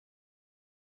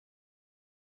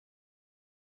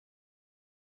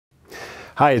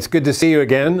Hi, it's good to see you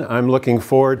again. I'm looking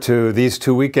forward to these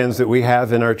 2 weekends that we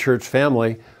have in our church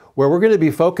family, where we're going to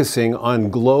be focusing on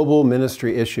global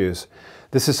ministry issues.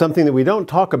 This is something that we don't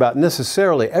talk about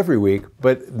necessarily every week,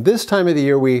 but this time of the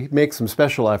year we make some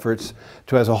special efforts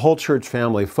to, as a whole church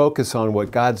family, focus on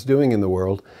what God's doing in the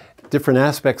world, different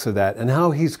aspects of that, and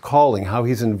how He's calling, how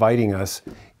He's inviting us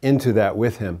into that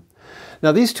with Him.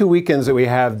 Now, these 2 weekends that we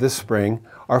have this spring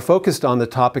are focused on the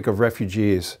topic of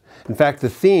refugees. In fact, the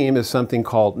theme is something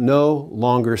called No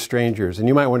Longer Strangers. And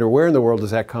you might wonder, where in the world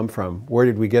does that come from? Where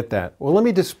did we get that? Well, let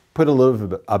me just put a little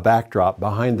bit a backdrop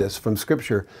behind this from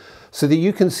Scripture so that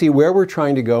you can see where we're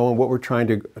trying to go and what we're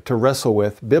trying to wrestle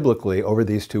with biblically over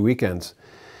these 2 weekends.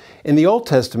 In the Old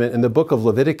Testament, in the book of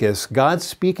Leviticus, God,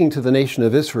 speaking to the nation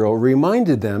of Israel,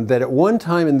 reminded them that at one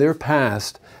time in their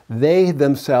past, they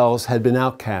themselves had been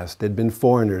outcast, had been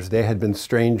foreigners, they had been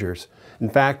strangers. In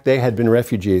fact, they had been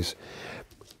refugees.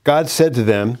 God said to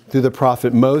them through the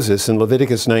prophet Moses in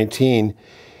Leviticus 19,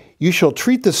 "You shall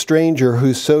treat the stranger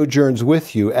who sojourns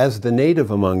with you as the native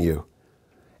among you,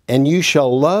 and you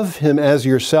shall love him as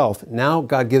yourself." Now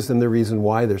God gives them the reason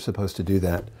why they're supposed to do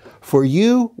that. "For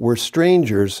you were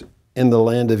strangers in the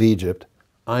land of Egypt.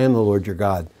 I am the Lord your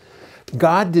God."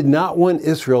 God did not want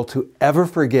Israel to ever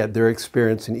forget their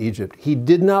experience in Egypt. He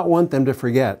did not want them to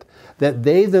forget that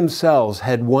they themselves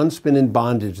had once been in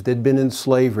bondage. They'd been in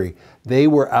slavery. They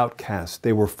were outcasts.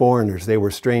 They were foreigners. They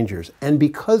were strangers. And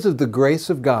because of the grace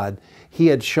of God He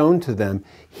had shown to them,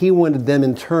 He wanted them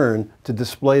in turn to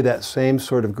display that same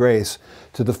sort of grace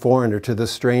to the foreigner, to the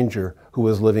stranger who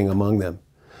was living among them.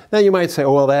 Now you might say,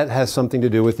 oh, well, that has something to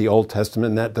do with the Old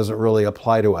Testament and that doesn't really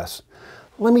apply to us.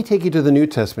 Let me take you to the New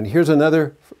Testament. Here's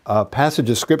another passage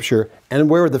of Scripture and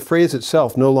where the phrase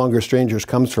itself, no longer strangers,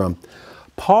 comes from.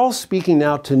 Paul, speaking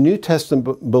now to New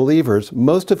Testament believers,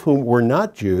 most of whom were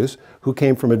not Jews, who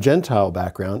came from a Gentile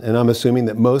background, and I'm assuming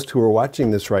that most who are watching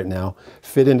this right now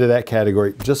fit into that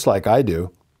category just like I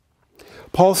do.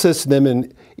 Paul says to them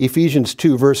in Ephesians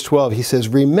 2, verse 12, he says,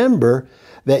 "Remember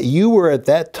that you were at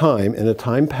that time, in a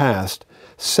time past,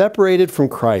 separated from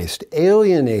Christ,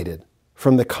 alienated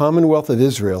from the commonwealth of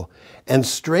Israel, and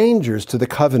strangers to the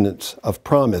covenants of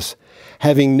promise,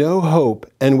 having no hope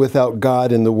and without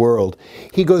God in the world."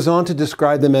 He goes on to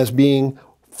describe them as being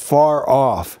far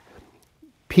off,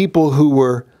 people who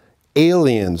were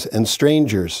aliens and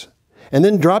strangers. And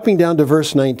then dropping down to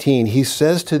verse 19, he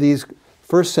says to these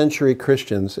first century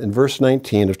Christians in verse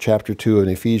 19 of chapter 2 in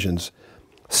Ephesians,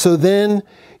 "So then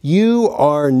you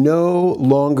are no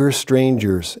longer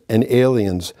strangers and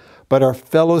aliens, but are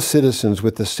fellow citizens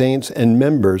with the saints and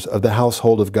members of the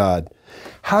household of God."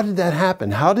 How did that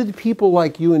happen? How did people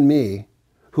like you and me,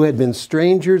 who had been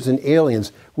strangers and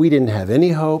aliens, we didn't have any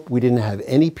hope, we didn't have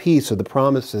any peace of the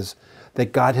promises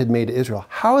that God had made to Israel,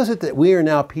 how is it that we are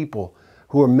now people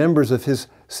who are members of His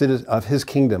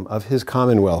kingdom, of His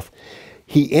commonwealth?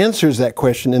 He answers that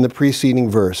question in the preceding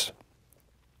verse.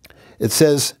 It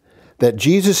says that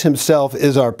Jesus Himself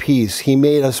is our peace. He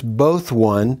made us both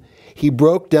one. He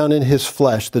broke down in His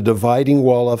flesh the dividing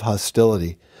wall of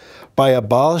hostility by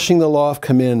abolishing the law of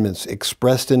commandments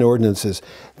expressed in ordinances,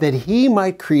 that He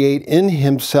might create in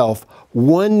Himself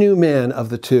one new man of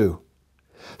the two,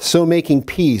 so making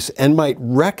peace, and might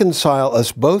reconcile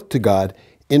us both to God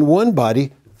in one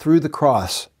body through the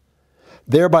cross,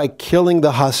 thereby killing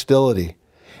the hostility.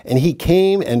 And He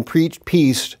came and preached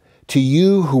peace to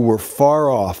you who were far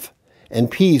off,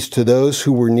 and peace to those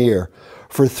who were near.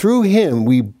 For through Him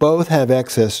we both have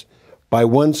access by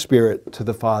one Spirit to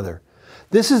the Father.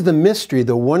 This is the mystery,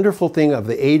 the wonderful thing of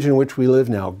the age in which we live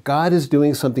now. God is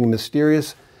doing something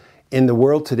mysterious in the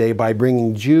world today by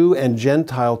bringing Jew and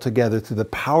Gentile together through the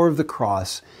power of the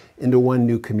cross into one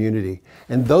new community.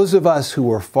 And those of us who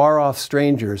were far off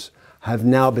strangers have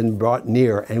now been brought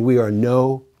near, and we are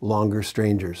no longer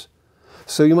strangers.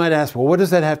 So you might ask, well, what does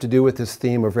that have to do with this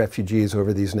theme of refugees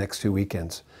over these next 2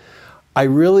 weekends? I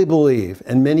really believe,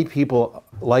 and many people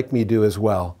like me do as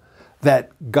well,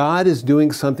 that God is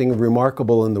doing something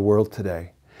remarkable in the world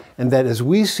today. And that as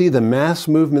we see the mass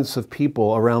movements of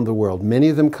people around the world, many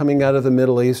of them coming out of the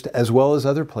Middle East as well as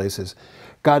other places,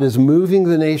 God is moving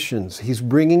the nations. He's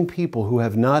bringing people who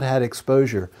have not had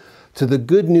exposure to the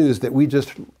good news that we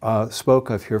just spoke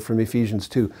of here from Ephesians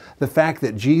 2, the fact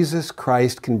that Jesus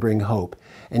Christ can bring hope.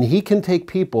 And He can take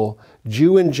people,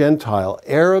 Jew and Gentile,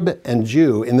 Arab and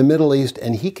Jew in the Middle East,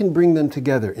 and He can bring them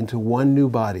together into one new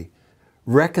body,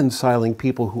 reconciling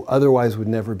people who otherwise would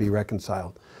never be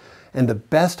reconciled. And the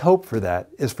best hope for that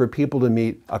is for people to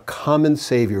meet a common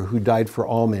Savior who died for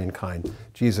all mankind,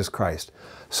 Jesus Christ.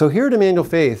 So here at Emmanuel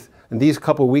Faith, in these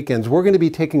couple weekends, we're going to be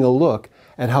taking a look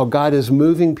at how God is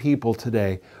moving people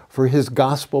today for His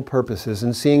gospel purposes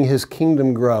and seeing His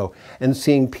kingdom grow and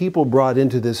seeing people brought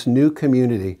into this new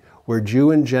community where Jew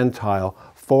and Gentile,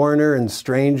 foreigner and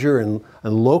stranger and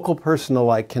local person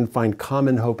alike can find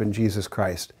common hope in Jesus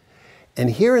Christ. And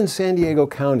here in San Diego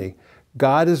County,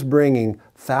 God is bringing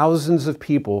thousands of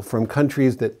people from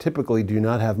countries that typically do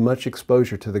not have much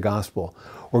exposure to the gospel.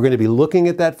 We're going to be looking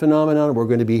at that phenomenon. We're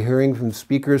going to be hearing from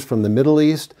speakers from the Middle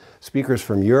East, speakers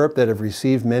from Europe that have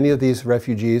received many of these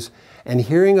refugees, and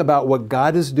hearing about what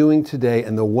God is doing today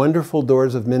and the wonderful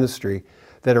doors of ministry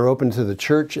that are open to the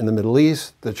church in the Middle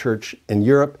East, the church in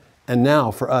Europe, and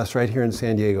now for us right here in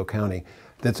San Diego County,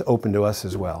 that's open to us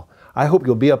as well. I hope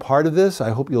you'll be a part of this. I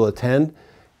hope you'll attend.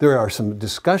 There are some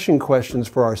discussion questions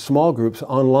for our small groups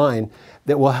online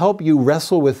that will help you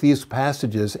wrestle with these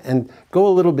passages and go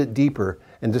a little bit deeper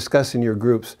and discuss in your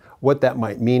groups what that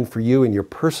might mean for you in your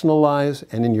personal lives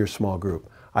and in your small group.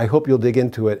 I hope you'll dig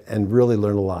into it and really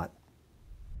learn a lot.